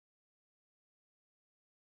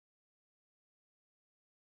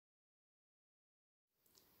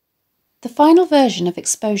The final version of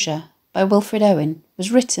Exposure by Wilfred Owen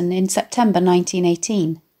was written in September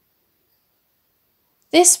 1918.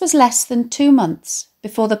 This was less than 2 months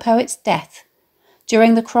before the poet's death,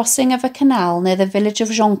 during the crossing of a canal near the village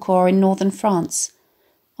of Joncourt in northern France,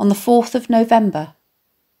 on the 4th of November,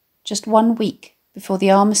 just 1 week before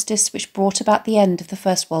the armistice which brought about the end of the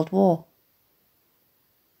First World War.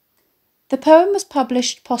 The poem was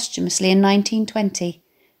published posthumously in 1920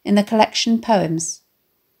 in the collection Poems,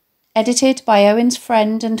 edited by Owen's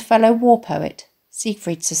friend and fellow war poet,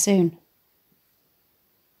 Siegfried Sassoon.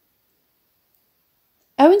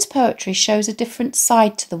 Owen's poetry shows a different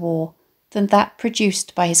side to the war than that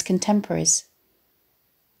produced by his contemporaries.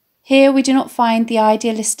 Here we do not find the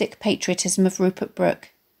idealistic patriotism of Rupert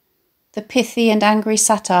Brooke, the pithy and angry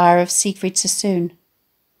satire of Siegfried Sassoon,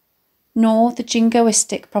 nor the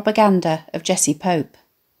jingoistic propaganda of Jessie Pope.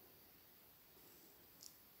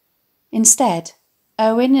 Instead,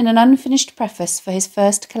 Owen, in an unfinished preface for his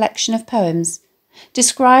first collection of poems,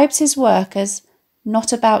 describes his work as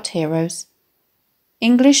not about heroes.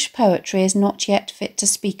 English poetry is not yet fit to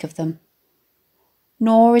speak of them.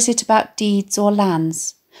 Nor is it about deeds or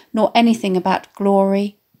lands, nor anything about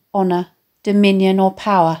glory, honour, dominion or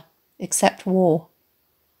power, except war.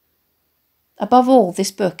 Above all, this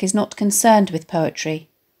book is not concerned with poetry.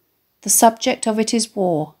 The subject of it is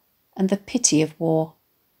war, and the pity of war.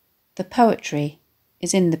 The poetry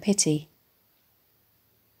is in the pity.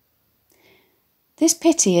 This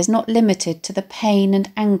pity is not limited to the pain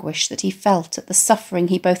and anguish that he felt at the suffering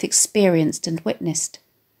he both experienced and witnessed.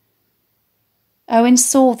 Owen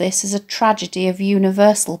saw this as a tragedy of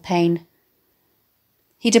universal pain.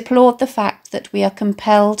 He deplored the fact that we are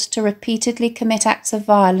compelled to repeatedly commit acts of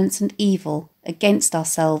violence and evil against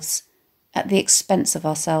ourselves at the expense of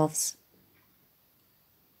ourselves.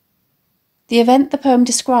 The event the poem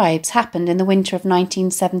describes happened in the winter of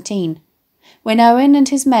 1917, when Owen and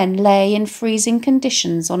his men lay in freezing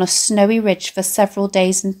conditions on a snowy ridge for several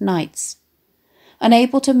days and nights,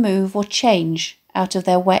 unable to move or change out of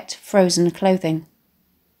their wet, frozen clothing.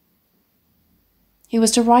 He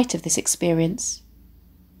was to write of this experience.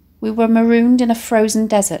 We were marooned in a frozen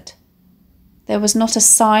desert. There was not a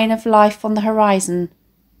sign of life on the horizon,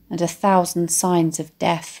 and 1,000 signs of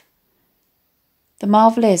death. The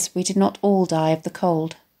marvel is we did not all die of the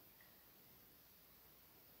cold.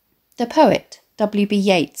 The poet, W.B.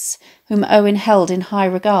 Yeats, whom Owen held in high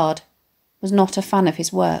regard, was not a fan of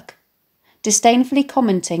his work, disdainfully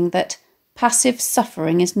commenting that passive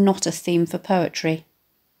suffering is not a theme for poetry.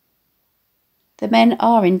 The men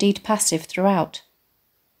are indeed passive throughout.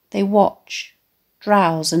 They watch,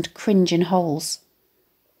 drowse and cringe in holes.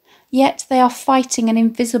 Yet they are fighting an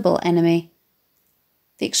invisible enemy,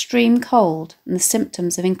 the extreme cold and the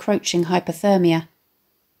symptoms of encroaching hypothermia.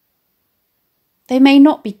 They may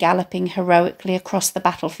not be galloping heroically across the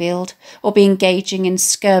battlefield or be engaging in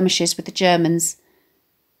skirmishes with the Germans,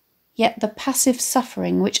 yet the passive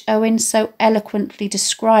suffering which Owen so eloquently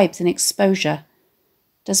describes in Exposure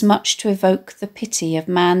does much to evoke the pity of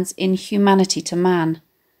man's inhumanity to man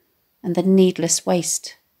and the needless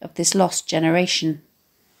waste of this lost generation.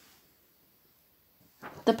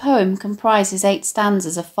 The poem comprises 8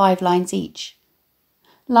 stanzas of 5 lines each.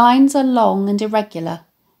 Lines are long and irregular,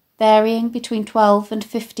 varying between 12 and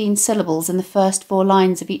 15 syllables in the first 4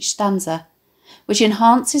 lines of each stanza, which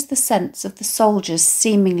enhances the sense of the soldier's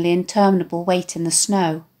seemingly interminable wait in the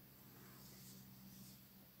snow.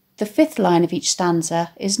 The 5th line of each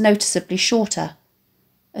stanza is noticeably shorter,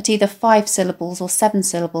 at either 5 syllables or 7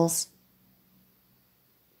 syllables.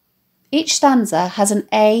 Each stanza has an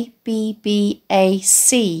A, B, B, A,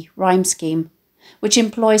 C rhyme scheme, which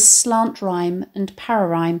employs slant rhyme and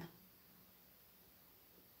pararhyme.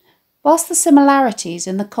 Whilst the similarities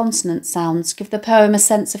in the consonant sounds give the poem a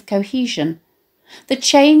sense of cohesion, the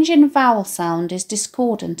change in vowel sound is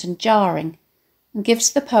discordant and jarring, and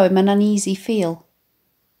gives the poem an uneasy feel.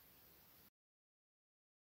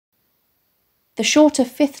 The shorter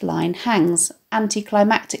 5th line hangs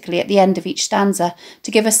anticlimactically at the end of each stanza to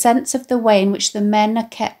give a sense of the way in which the men are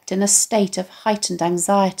kept in a state of heightened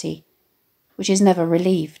anxiety, which is never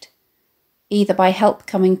relieved, either by help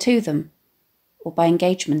coming to them or by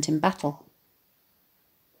engagement in battle.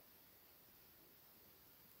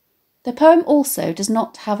 The poem also does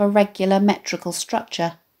not have a regular metrical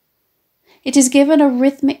structure. It is given a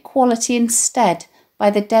rhythmic quality instead by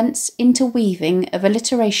the dense interweaving of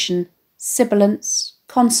alliteration, sibilants,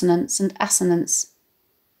 consonants and assonants.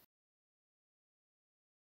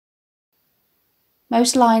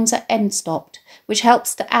 Most lines are end-stopped, which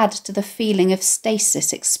helps to add to the feeling of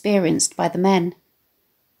stasis experienced by the men.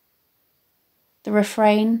 The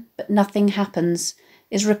refrain, "but nothing happens,"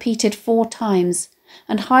 is repeated 4 times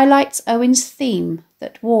and highlights Owen's theme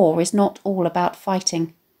that war is not all about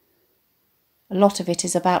fighting. A lot of it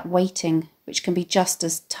is about waiting, which can be just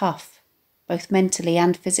as tough, both mentally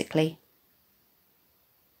and physically.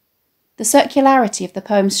 The circularity of the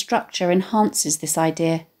poem's structure enhances this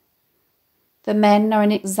idea. The men are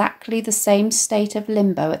in exactly the same state of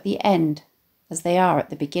limbo at the end as they are at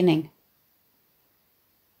the beginning.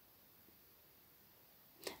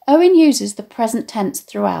 Owen uses the present tense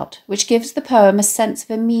throughout, which gives the poem a sense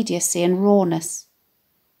of immediacy and rawness.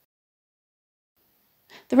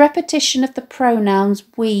 The repetition of the pronouns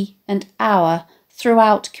we and our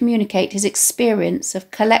throughout communicate his experience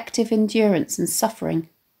of collective endurance and suffering.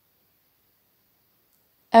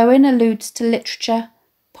 Owen alludes to literature,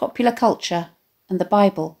 popular culture, and the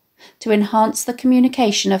Bible to enhance the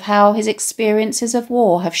communication of how his experiences of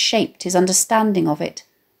war have shaped his understanding of it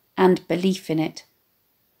and belief in it.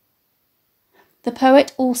 The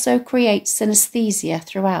poet also creates synesthesia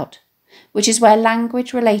throughout, which is where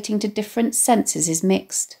language relating to different senses is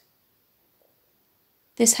mixed.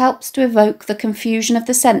 This helps to evoke the confusion of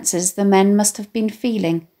the senses the men must have been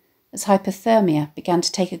feeling as hypothermia began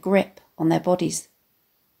to take a grip on their bodies.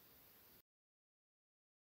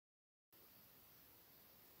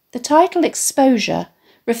 The title exposure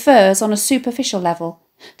refers on a superficial level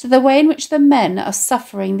to the way in which the men are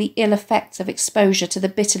suffering the ill effects of exposure to the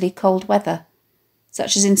bitterly cold weather,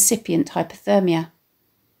 such as incipient hypothermia.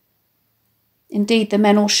 Indeed, the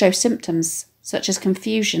men all show symptoms such as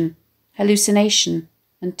confusion, hallucination,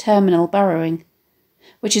 and terminal burrowing,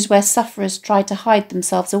 which is where sufferers try to hide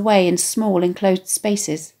themselves away in small enclosed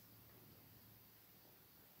spaces.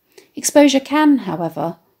 Exposure can,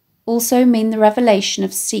 however, also mean the revelation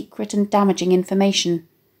of secret and damaging information.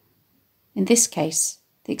 In this case,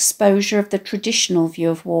 the exposure of the traditional view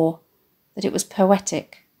of war, that it was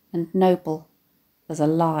poetic and noble, as a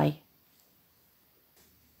lie.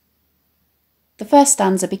 The first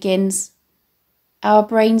stanza begins, "Our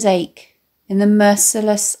brains ache in the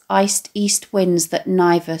merciless iced east winds that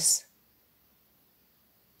knive us."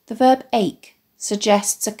 The verb ache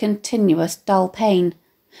suggests a continuous dull pain,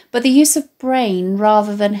 but the use of brain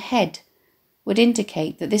rather than head would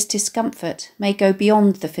indicate that this discomfort may go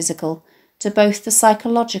beyond the physical to both the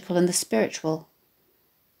psychological and the spiritual,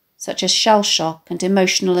 such as shell shock and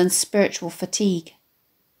emotional and spiritual fatigue.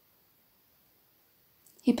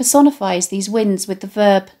 He personifies these winds with the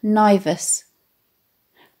verb nivus.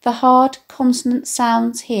 The hard consonant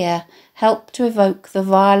sounds here help to evoke the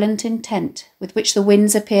violent intent with which the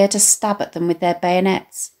winds appear to stab at them with their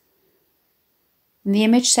bayonets. And the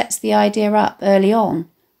image sets the idea up early on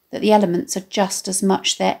that the elements are just as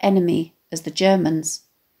much their enemy as the Germans.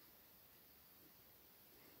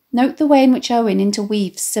 Note the way in which Owen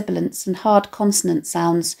interweaves sibilants and hard consonant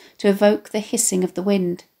sounds to evoke the hissing of the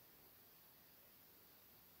wind.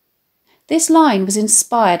 This line was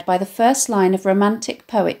inspired by the first line of Romantic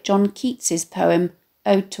poet John Keats's poem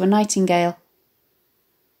Ode to a Nightingale.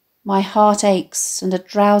 "My heart aches, and a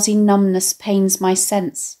drowsy numbness pains my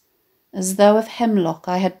sense, as though of hemlock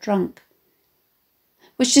I had drunk,"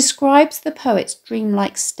 which describes the poet's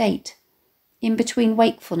dreamlike state, in between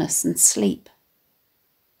wakefulness and sleep.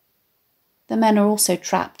 The men are also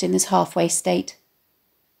trapped in this halfway state.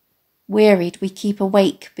 Wearied, we keep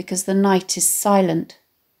awake because the night is silent.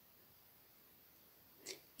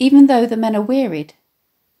 Even though the men are wearied,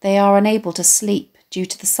 they are unable to sleep due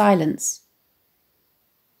to the silence.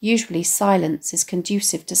 Usually silence is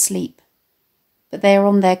conducive to sleep, but they are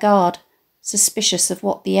on their guard, suspicious of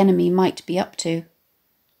what the enemy might be up to.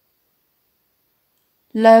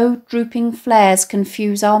 Low, drooping flares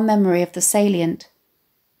confuse our memory of the salient.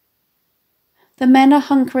 The men are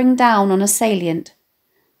hunkering down on a salient,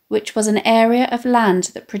 which was an area of land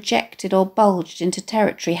that projected or bulged into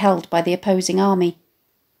territory held by the opposing army.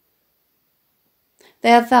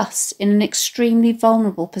 They are thus in an extremely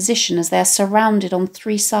vulnerable position as they are surrounded on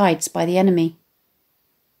 3 sides by the enemy.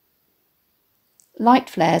 Light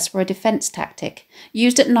flares were a defence tactic,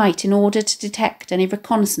 used at night in order to detect any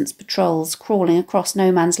reconnaissance patrols crawling across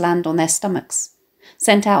no man's land on their stomachs,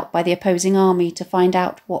 sent out by the opposing army to find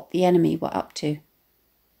out what the enemy were up to.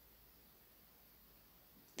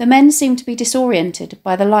 The men seem to be disoriented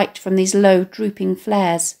by the light from these low, drooping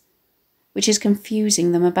flares, which is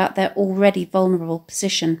confusing them about their already vulnerable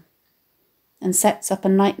position, and sets up a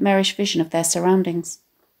nightmarish vision of their surroundings.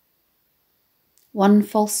 One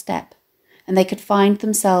false step, and they could find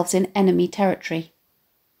themselves in enemy territory.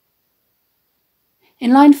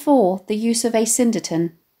 In line 4, the use of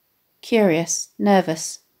asyndeton, curious,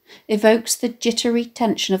 nervous, evokes the jittery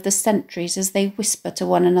tension of the sentries as they whisper to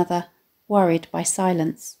one another, worried by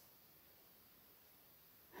silence.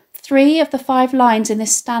 3 of the 5 lines in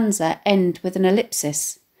this stanza end with an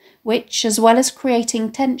ellipsis, which, as well as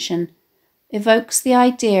creating tension, evokes the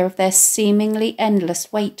idea of their seemingly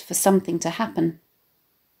endless wait for something to happen.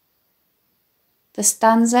 The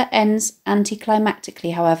stanza ends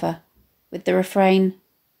anticlimactically, however, with the refrain,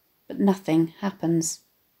 "But nothing happens."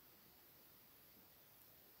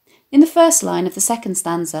 In the first line of the second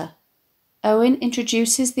stanza, Owen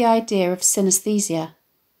introduces the idea of synesthesia,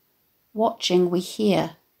 watching we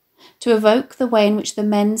hear, to evoke the way in which the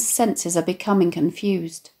men's senses are becoming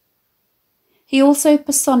confused. He also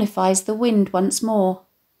personifies the wind once more.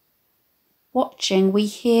 Watching we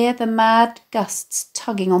hear the mad gusts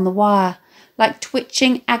tugging on the wire, like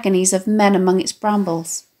twitching agonies of men among its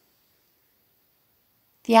brambles.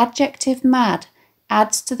 The adjective mad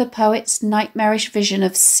adds to the poet's nightmarish vision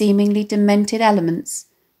of seemingly demented elements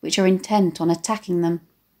which are intent on attacking them.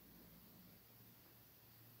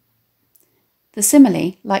 The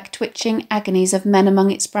simile, like twitching agonies of men among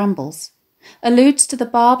its brambles, alludes to the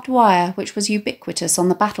barbed wire which was ubiquitous on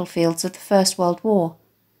the battlefields of the First World War,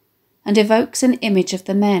 and evokes an image of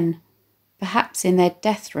the men, perhaps in their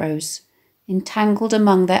death throes, entangled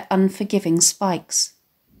among their unforgiving spikes.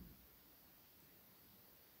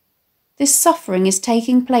 This suffering is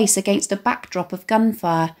taking place against a backdrop of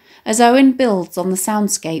gunfire as Owen builds on the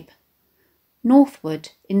soundscape. Northward,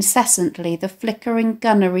 incessantly, the flickering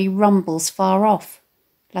gunnery rumbles far off,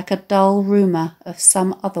 like a dull rumour of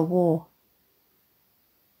some other war.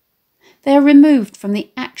 They are removed from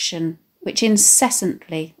the action which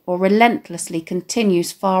incessantly or relentlessly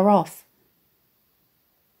continues far off.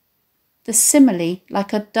 The simile,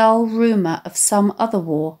 like a dull rumour of some other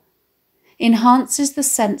war, enhances the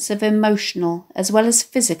sense of emotional as well as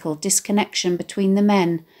physical disconnection between the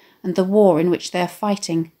men and the war in which they are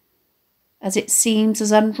fighting, as it seems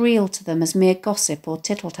as unreal to them as mere gossip or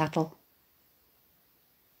tittle-tattle.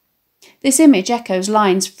 This image echoes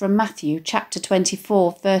lines from Matthew chapter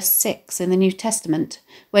 24, verse 6 in the New Testament,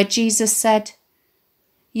 where Jesus said,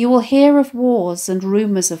 "You will hear of wars and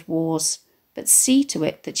rumours of wars, but see to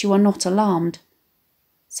it that you are not alarmed.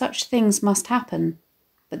 Such things must happen,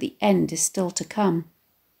 but the end is still to come."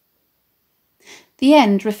 The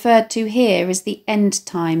end referred to here is the end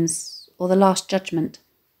times, or the Last Judgment.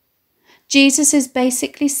 Jesus is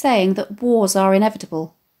basically saying that wars are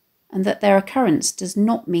inevitable, and that their occurrence does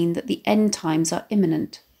not mean that the end times are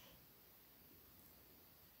imminent.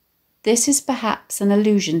 This is perhaps an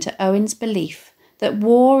allusion to Owen's belief that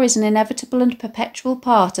war is an inevitable and perpetual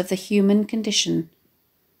part of the human condition,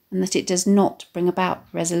 and that it does not bring about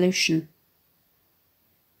resolution.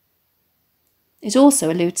 It also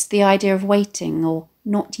alludes to the idea of waiting, or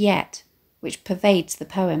not yet, which pervades the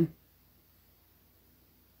poem.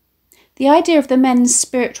 The idea of the men's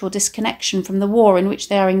spiritual disconnection from the war in which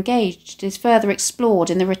they are engaged is further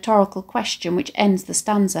explored in the rhetorical question which ends the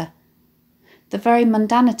stanza, the very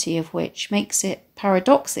mundanity of which makes it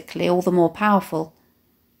paradoxically all the more powerful.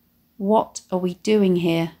 What are we doing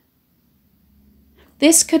here?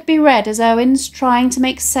 This could be read as Owen's trying to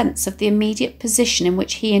make sense of the immediate position in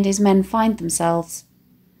which he and his men find themselves,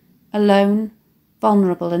 alone,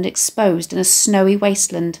 vulnerable and exposed in a snowy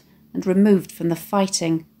wasteland and removed from the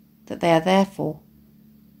fighting that they are there for.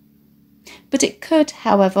 But it could,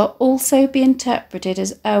 however, also be interpreted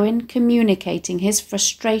as Owen communicating his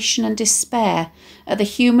frustration and despair at the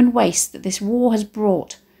human waste that this war has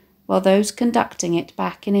brought, while those conducting it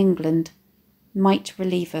back in England might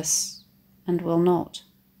relieve us and will not.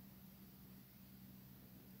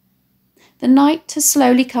 The night has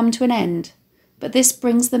slowly come to an end, but this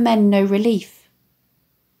brings the men no relief.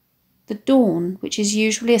 The dawn, which is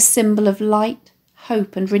usually a symbol of light,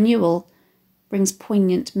 hope and renewal, brings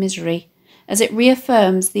poignant misery, as it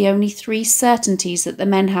reaffirms the only 3 certainties that the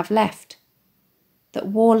men have left: that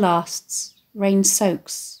war lasts, rain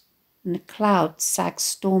soaks, and the clouds sag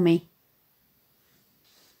stormy.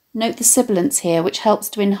 Note the sibilance here, which helps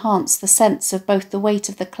to enhance the sense of both the weight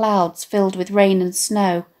of the clouds filled with rain and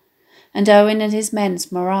snow, and Owen and his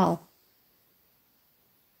men's morale.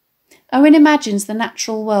 Owen imagines the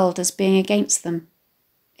natural world as being against them,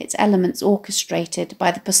 its elements orchestrated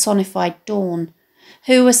by the personified dawn,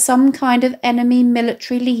 who, as some kind of enemy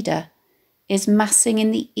military leader, is massing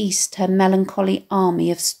in the east her melancholy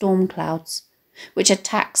army of storm clouds, which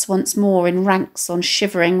attacks once more in ranks on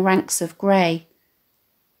shivering ranks of grey.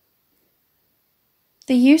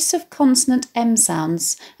 The use of consonant M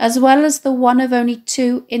sounds, as well as the one of only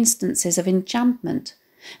 2 instances of enjambment,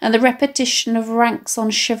 and the repetition of ranks on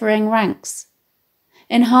shivering ranks,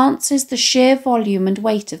 enhances the sheer volume and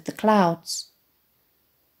weight of the clouds.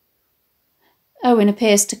 Owen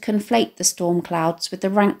appears to conflate the storm clouds with the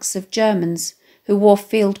ranks of Germans who wore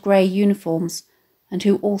field grey uniforms and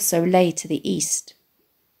who also lay to the east.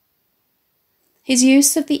 His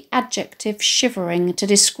use of the adjective shivering to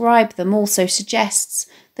describe them also suggests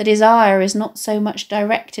that his ire is not so much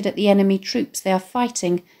directed at the enemy troops they are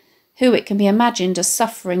fighting, who it can be imagined are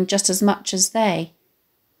suffering just as much as they,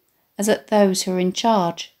 as at those who are in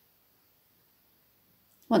charge.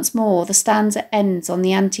 Once more the stanza ends on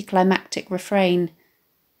the anticlimactic refrain,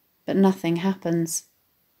 but nothing happens.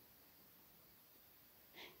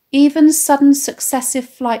 Even sudden successive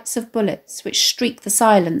flights of bullets which streak the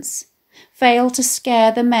silence fail to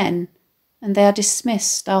scare the men, and they are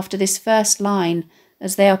dismissed after this first line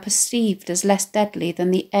as they are perceived as less deadly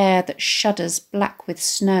than the air that shudders black with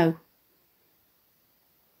snow.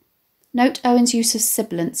 Note Owen's use of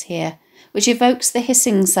sibilants here, which evokes the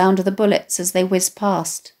hissing sound of the bullets as they whiz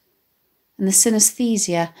past, and the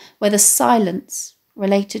synesthesia, where the silence,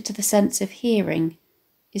 related to the sense of hearing,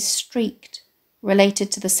 is streaked,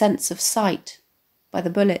 related to the sense of sight, by the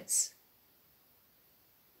bullets.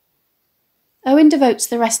 Owen devotes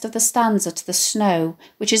the rest of the stanza to the snow,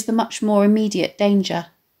 which is the much more immediate danger.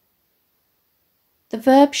 The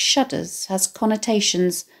verb shudders has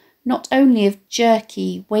connotations not only of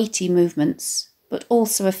jerky, weighty movements, but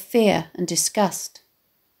also of fear and disgust.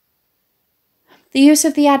 The use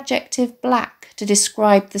of the adjective black to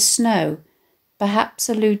describe the snow perhaps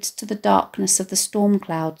alludes to the darkness of the storm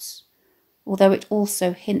clouds, although it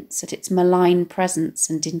also hints at its malign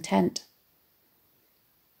presence and intent.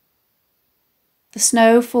 The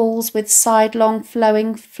snow falls with sidelong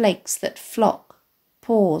flowing flakes that flock,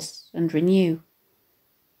 pause and renew.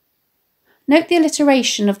 Note the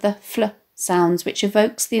alliteration of the fl sounds, which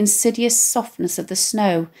evokes the insidious softness of the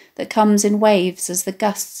snow that comes in waves as the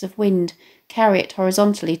gusts of wind carry it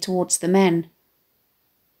horizontally towards the men.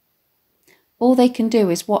 All they can do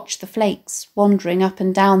is watch the flakes wandering up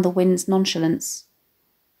and down the wind's nonchalance.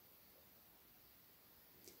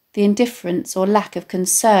 The indifference or lack of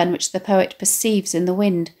concern which the poet perceives in the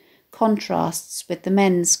wind contrasts with the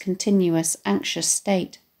men's continuous anxious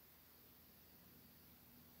state.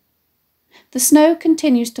 The snow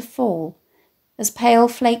continues to fall, as pale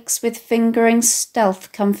flakes with fingering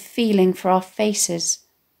stealth come feeling for our faces.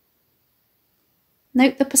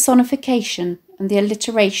 Note the personification and the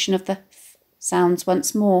alliteration of the th sounds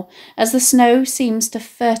once more, as the snow seems to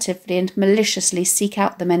furtively and maliciously seek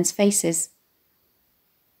out the men's faces.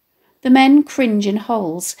 The men cringe in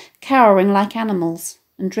holes, cowering like animals,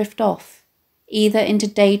 and drift off, either into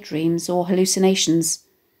daydreams or hallucinations,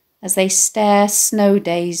 as they stare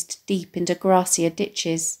snow-dazed deep into grassier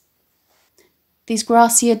ditches. These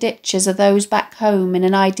grassier ditches are those back home in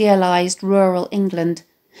an idealised rural England,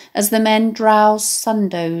 as the men drowse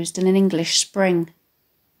sun-dozed in an English spring.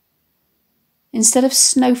 Instead of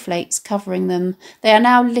snowflakes covering them, they are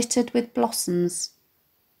now littered with blossoms.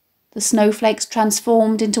 The snowflakes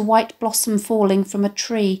transformed into white blossom falling from a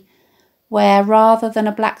tree, where, rather than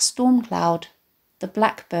a black storm cloud, the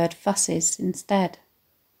blackbird fusses instead.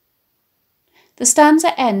 The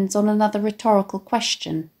stanza ends on another rhetorical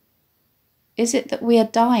question. Is it that we are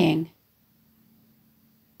dying?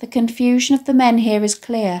 The confusion of the men here is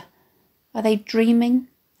clear. Are they dreaming,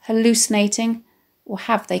 hallucinating, or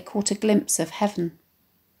have they caught a glimpse of heaven?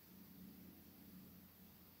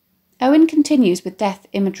 Owen continues with death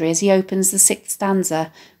imagery as he opens the 6th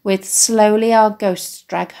stanza with "Slowly our ghosts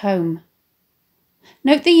drag home."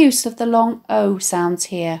 Note the use of the long O sounds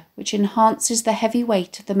here, which enhances the heavy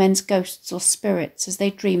weight of the men's ghosts or spirits as they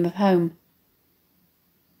dream of home.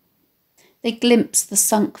 They glimpse the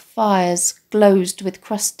sunk fires, glozed with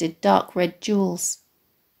crusted dark red jewels.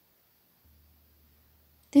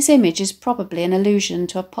 This image is probably an allusion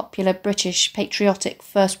to a popular British patriotic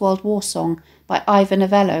First World War song by Ivor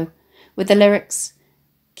Novello, with the lyrics,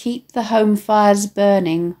 "Keep the home fires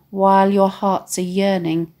burning while your hearts are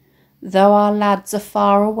yearning. Though our lads are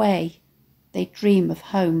far away, they dream of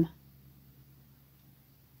home."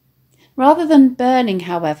 Rather than burning,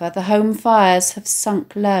 however, the home fires have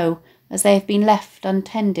sunk low as they have been left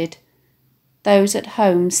untended, those at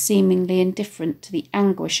home seemingly indifferent to the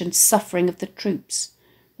anguish and suffering of the troops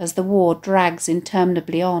as the war drags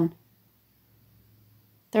interminably on.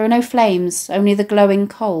 There are no flames, only the glowing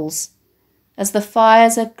coals, as the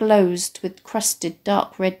fires are glozed with crusted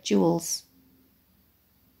dark red jewels.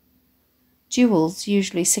 Jewels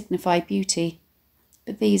usually signify beauty,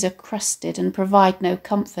 but these are crusted and provide no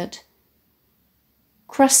comfort.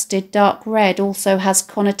 Crusted dark red also has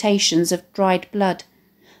connotations of dried blood,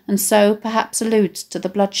 and so perhaps alludes to the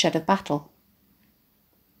bloodshed of battle.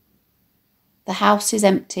 The house is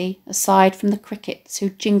empty, aside from the crickets who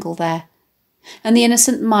jingle there, and the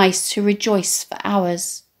innocent mice who rejoice for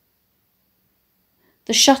hours.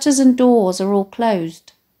 The shutters and doors are all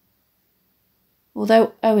closed.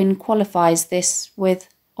 Although Owen qualifies this with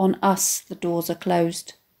 "on us the doors are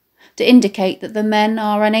closed," to indicate that the men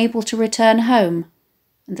are unable to return home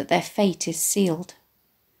and that their fate is sealed.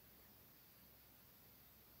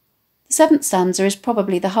 The seventh stanza is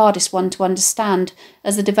probably the hardest one to understand,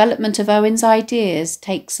 as the development of Owen's ideas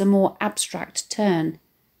takes a more abstract turn.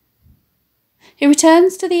 He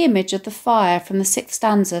returns to the image of the fire from the sixth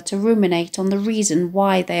stanza to ruminate on the reason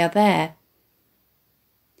why they are there.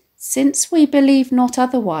 Since we believe not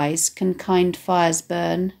otherwise can kind fires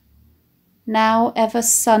burn, now ever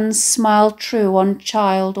suns smile true on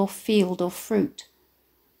child or field or fruit.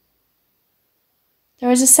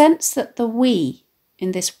 There is a sense that the we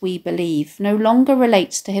in this "we believe" no longer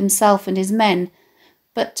relates to himself and his men,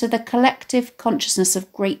 but to the collective consciousness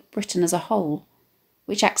of Great Britain as a whole,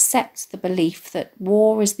 which accepts the belief that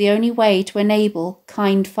war is the only way to enable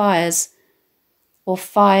kind fires, or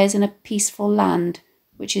fires in a peaceful land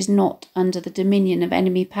which is not under the dominion of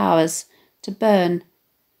enemy powers, to burn,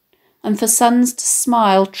 and for suns to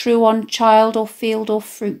smile true on child or field or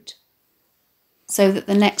fruit, so that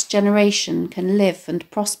the next generation can live and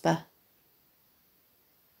prosper.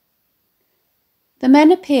 The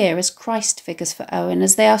men appear as Christ figures for Owen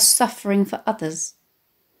as they are suffering for others.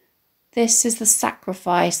 This is the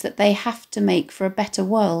sacrifice that they have to make for a better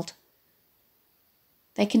world.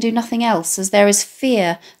 They can do nothing else, as there is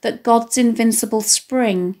fear that God's invincible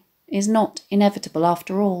spring is not inevitable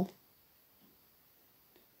after all.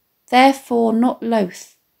 Therefore, not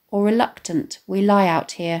loath or reluctant, we lie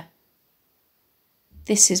out here.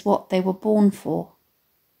 This is what they were born for.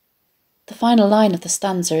 The final line of the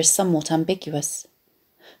stanza is somewhat ambiguous.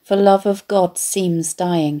 For love of God seems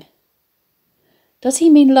dying. Does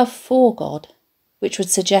he mean love for God, which would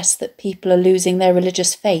suggest that people are losing their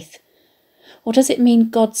religious faith? Or does it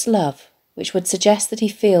mean God's love, which would suggest that he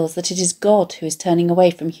feels that it is God who is turning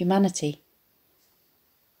away from humanity?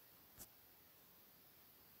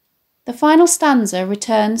 The final stanza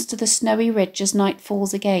returns to the snowy ridge as night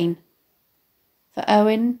falls again. For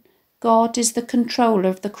Owen, God is the controller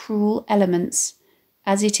of the cruel elements,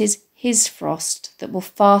 as it is his frost that will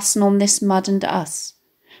fasten on this mud and us,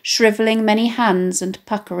 shrivelling many hands and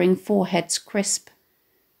puckering foreheads crisp,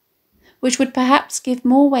 which would perhaps give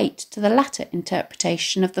more weight to the latter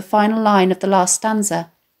interpretation of the final line of the last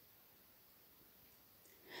stanza.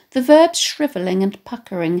 The verbs shrivelling and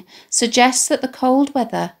puckering suggests that the cold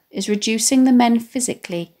weather is reducing the men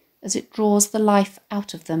physically as it draws the life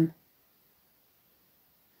out of them.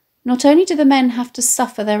 Not only do the men have to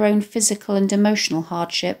suffer their own physical and emotional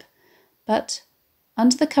hardship, but,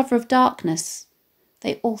 under the cover of darkness,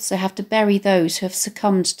 they also have to bury those who have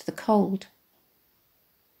succumbed to the cold.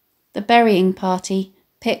 The burying party,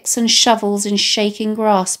 picks and shovels in shaking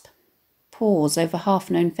grasp, pause over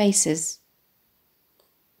half-known faces.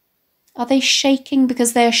 Are they shaking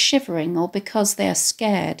because they are shivering or because they are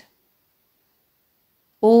scared?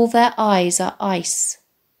 All their eyes are ice.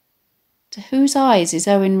 To whose eyes is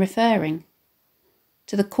Owen referring?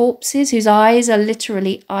 To the corpses whose eyes are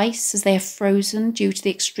literally ice as they are frozen due to the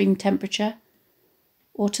extreme temperature?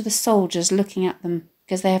 Or to the soldiers looking at them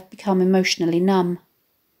because they have become emotionally numb?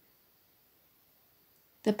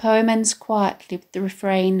 The poem ends quietly with the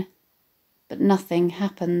refrain, but nothing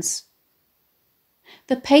happens.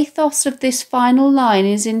 The pathos of this final line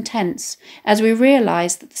is intense as we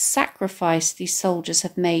realise that the sacrifice these soldiers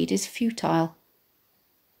have made is futile.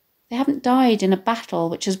 They haven't died in a battle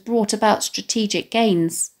which has brought about strategic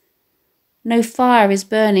gains. No fire is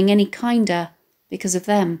burning any kinder because of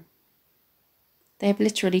them. They have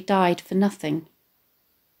literally died for nothing,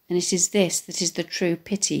 and it is this that is the true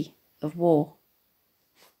pity of war.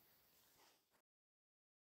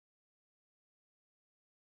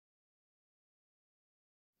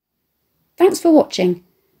 Thanks for watching.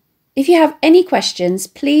 If you have any questions,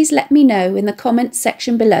 please let me know in the comments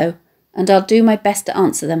section below, and I'll do my best to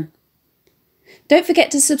answer them. Don't forget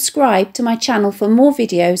to subscribe to my channel for more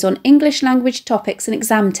videos on English language topics and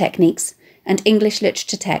exam techniques and English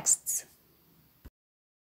literature texts.